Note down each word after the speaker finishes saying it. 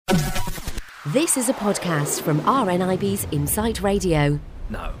This is a podcast from RNIB's Insight Radio.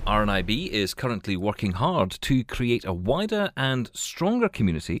 Now, RNIB is currently working hard to create a wider and stronger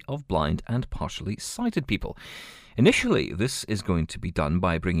community of blind and partially sighted people. Initially, this is going to be done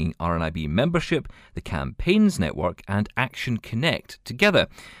by bringing RNIB membership, the Campaigns Network and Action Connect together.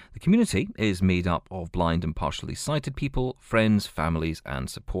 The community is made up of blind and partially sighted people, friends, families and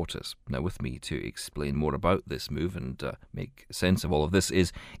supporters. Now, with me to explain more about this move and make sense of all of this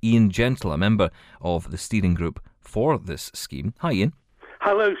is Ian Gentle, a member of the steering group for this scheme. Hi, Ian.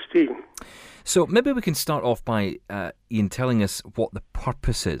 Hello, Stephen. So maybe we can start off by Ian telling us what the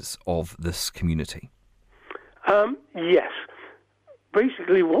purpose is of this community. Yes.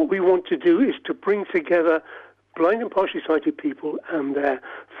 Basically, what we want to do is to bring together blind and partially sighted people and their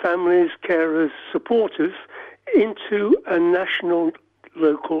families, carers, supporters into a national,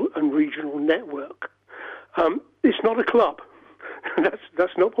 local and regional network. It's not a club.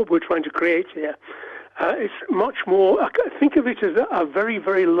 That's not what we're trying to create here. It's much more, think of it as a very,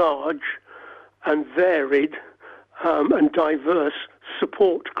 very large and varied and diverse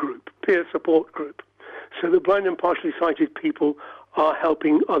support group, peer support group. So the blind and partially sighted people are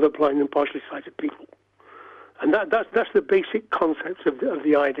helping other blind and partially sighted people. And that's the basic concept of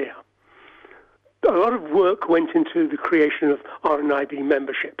the idea. A lot of work went into the creation of RNIB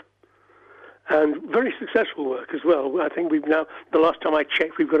membership. And very successful work as well. I think the last time I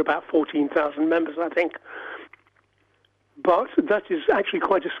checked, we've got about 14,000 members, I think. But that is actually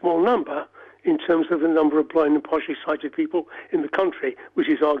quite a small number in terms of the number of blind and partially sighted people in the country, which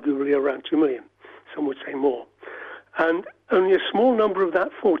is arguably around 2 million. Some would say more. And only a small number of that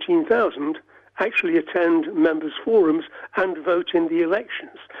 14,000 actually attend members' forums and vote in the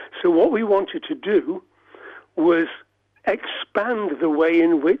elections. So what we wanted to do was expand the way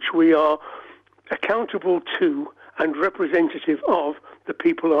in which we are accountable to and representative of the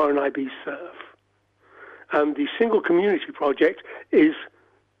people RNIB serve. And the Single Community Project is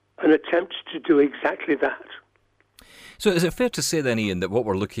an attempt to do exactly that. So is it fair to say then, Ian, that what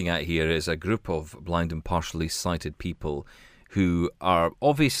we're looking at here is a group of blind and partially sighted people who are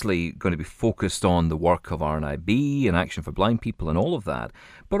obviously going to be focused on the work of RNIB and Action for Blind People and all of that,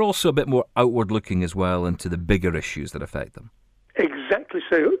 but also a bit more outward looking as well into the bigger issues that affect them? Exactly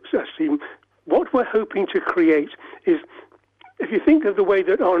so, Stephen. What we're hoping to create is, if you think of the way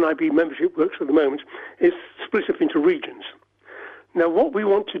that RNIB membership works at the moment, it's split up into regions. Now, what we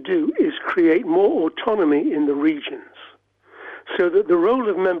want to do is create more autonomy in the regions so that the role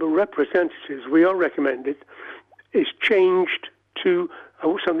of member representatives, we are recommended, is changed to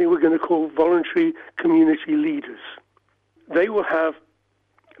something we're going to call voluntary community leaders. They will have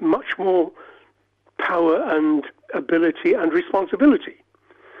much more power and ability and responsibility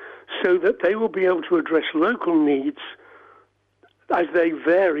so that they will be able to address local needs as they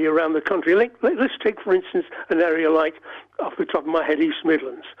vary around the country. Let's take, for instance, an area like, off the top of my head, East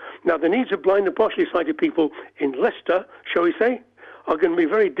Midlands. Now, the needs of blind and partially sighted people in Leicester, shall we say, are going to be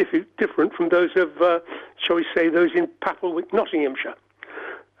very different from those of, shall we say, those in Papelwick, Nottinghamshire.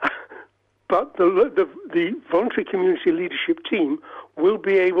 But the voluntary community leadership team will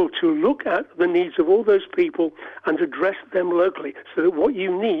be able to look at the needs of all those people and address them locally, so that what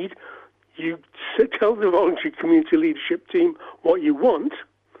you need, you tell the voluntary community leadership team what you want,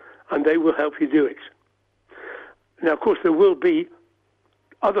 and they will help you do it. Now, of course, there will be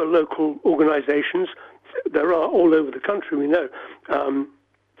other local organisations. There are all over the country, we know.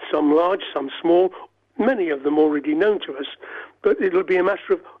 Some large, some small, many of them already known to us. But it'll be a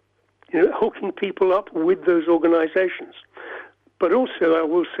matter of hooking people up with those organisations. But also, I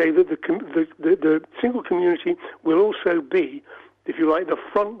will say that the single community will also be, if you like, the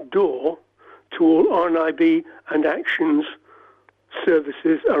front door to all RNIB and Action's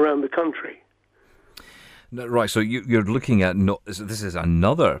services around the country. Right, so you're looking at, this is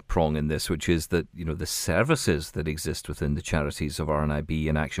another prong in this, which is that, the services that exist within the charities of RNIB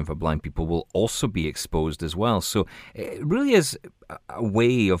and Action for Blind People will also be exposed as well. So it really is a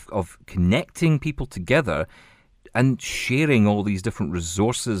way of connecting people together and sharing all these different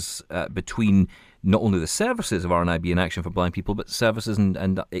resources between not only the services of RNIB and Action for Blind People, but services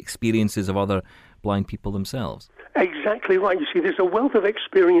and experiences of other blind people themselves. Exactly right. You see, there's a wealth of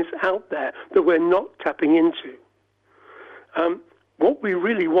experience out there that we're not tapping into. What we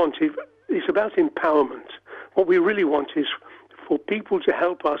really want is about empowerment. What we really want is for people to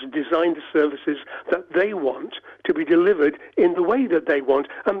help us design the services that they want to be delivered in the way that they want.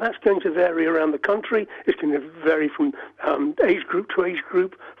 And that's going to vary around the country. It's going to vary from age group to age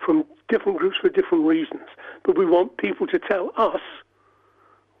group, from different groups for different reasons. But we want people to tell us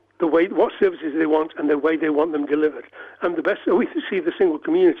the way, what services they want and the way they want them delivered. And the best, we see the single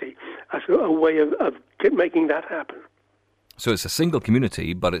community as a way of making that happen. So it's a single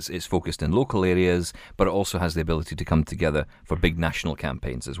community, but it's focused in local areas, but it also has the ability to come together for big national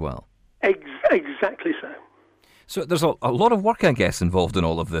campaigns as well. Exactly so. So there's a lot of work, I guess, involved in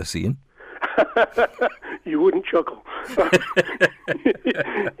all of this, Ian. You wouldn't chuckle.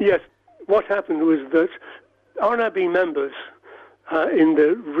 Yes, what happened was that RNIB members, in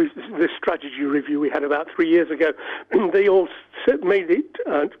the strategy review we had about 3 years ago, they all made it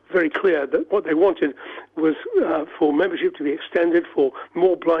very clear that what they wanted was for membership to be extended, for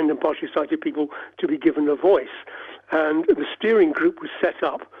more blind and partially sighted people to be given a voice. And the steering group was set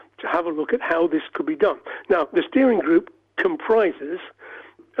up to have a look at how this could be done. Now, the steering group comprises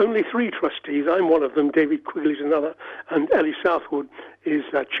only 3 trustees. I'm one of them, David Quigley's another, and Ellie Southwood is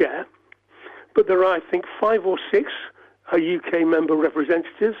chair. But there are, I think, 5 or 6 UK member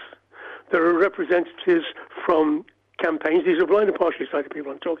representatives. There are representatives from campaigns. These are blind and partially sighted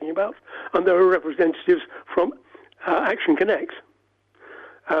people I'm talking about. And there are representatives from Action Connect.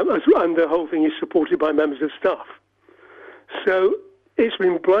 And the whole thing is supported by members of staff. So it's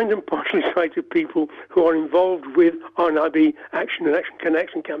been blind and partially sighted people who are involved with RNIB Action and Action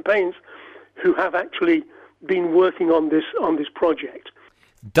Connect and campaigns who have actually been working on this project.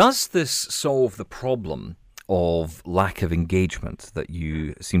 Does this solve the problem of lack of engagement that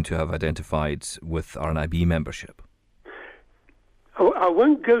you seem to have identified with RNIB membership? I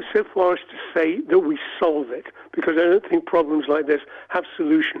won't go so far as to say that we solve it, because I don't think problems like this have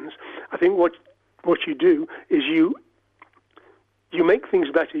solutions. I think what you do is you make things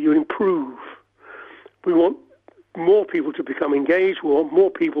better, you improve. We want more people to become engaged, we want more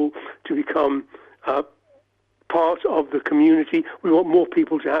people to become part of the community, we want more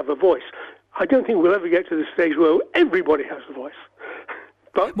people to have a voice. I don't think we'll ever get to the stage where everybody has a voice.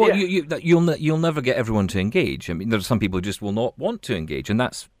 But, well, yeah. you'll never get everyone to engage. I mean, there are some people who just will not want to engage, and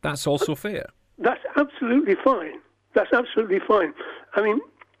that's also fair. That's absolutely fine. That's absolutely fine. I mean,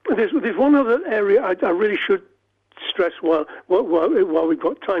 there's one other area I really should stress while we've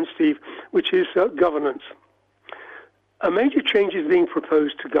got time, Steve, which is governance. A major change is being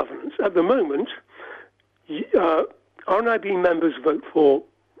proposed to governance. At the moment, RNIB members vote for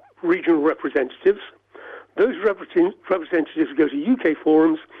regional representatives. Those representatives go to UK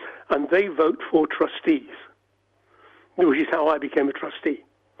forums and they vote for trustees, which is how I became a trustee.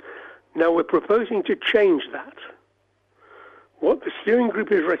 Now we're proposing to change that. What the steering group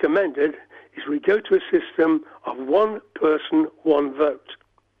has recommended is we go to a system of one person, one vote.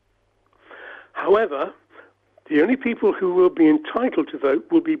 However, the only people who will be entitled to vote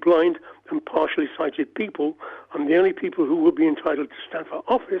will be blind and partially sighted people, and the only people who will be entitled to stand for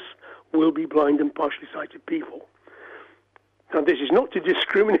office will be blind and partially sighted people. Now, this is not to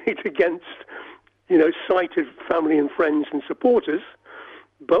discriminate against, sighted family and friends and supporters,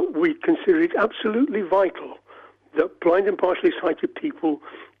 but we consider it absolutely vital that blind and partially sighted people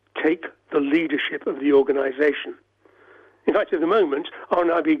take the leadership of the organisation. In fact, at the moment,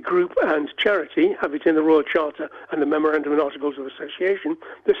 RNIB Group and Charity have it in the Royal Charter and the Memorandum and Articles of Association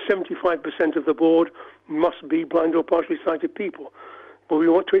that 75% of the board must be blind or partially sighted people. But we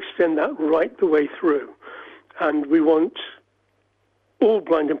want to extend that right the way through. And we want all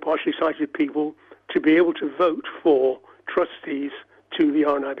blind and partially sighted people to be able to vote for trustees to the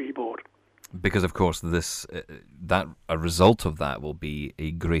RNIB board. Because, of course, a result of that will be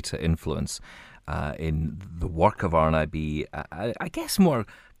a greater influence in the work of RNIB, I guess more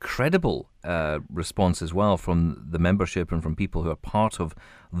credible response as well from the membership and from people who are part of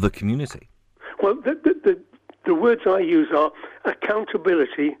the community. Well, the words I use are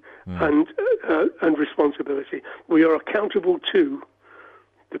accountability and responsibility. We are accountable to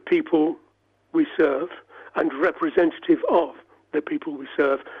the people we serve and representative of the people we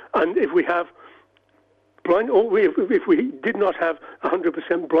serve. And if we have if we did not have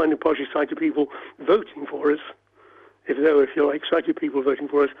 100% blind and partially sighted people voting for us, if there were, sighted people voting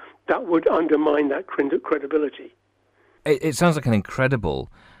for us, that would undermine that credibility. It sounds like an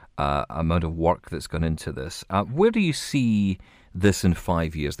incredible amount of work that's gone into this. Where do you see this in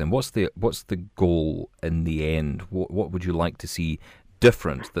 5 years then? What's the goal in the end? What would you like to see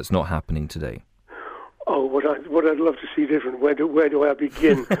different that's not happening today? Oh, what I'd love to see different. Where do I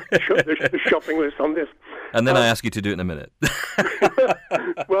begin the shopping list on this? And then I ask you to do it in a minute.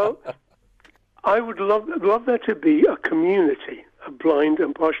 Well, I would love there to be a community of blind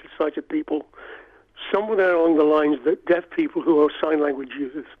and partially sighted people, somewhere along the lines that deaf people who are sign language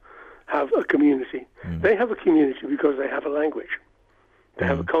users have a community. They have a community because they have a language. They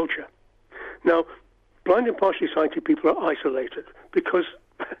have a culture. Now, blind and partially sighted people are isolated because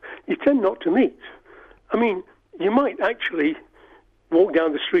you tend not to meet. I mean, you might actually walk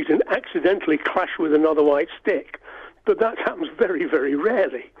down the street and accidentally clash with another white stick, but that happens very, very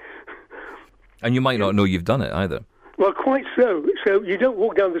rarely. And you might not know you've done it either. Well, quite so. So you don't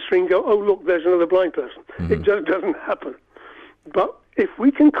walk down the street and go, oh, look, there's another blind person. Mm-hmm. It just doesn't happen. But if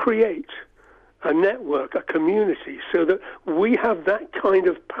we can create a network, a community, so that we have that kind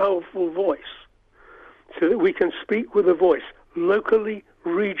of powerful voice, so that we can speak with a voice locally,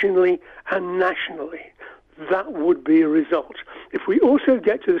 regionally, and nationally, that would be a result. If we also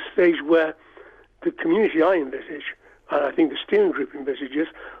get to the stage where the community I envisage, and I think the steering group envisages,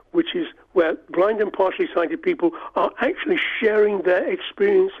 which is where blind and partially sighted people are actually sharing their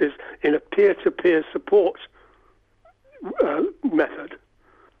experiences in a peer-to-peer support method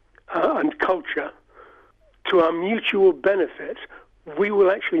and culture to our mutual benefit, we will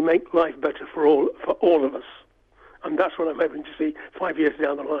actually make life better for all of us. And that's what I'm hoping to see 5 years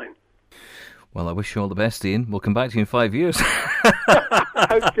down the line. Well, I wish you all the best, Ian. We'll come back to you in 5 years.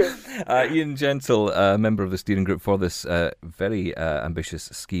 Ian Gentle, member of the steering group for this very ambitious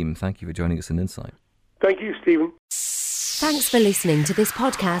scheme. Thank you for joining us in Insight. Thank you, Stephen. Thanks for listening to this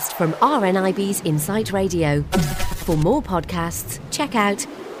podcast from RNIB's Insight Radio. For more podcasts, check out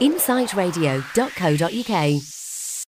insightradio.co.uk.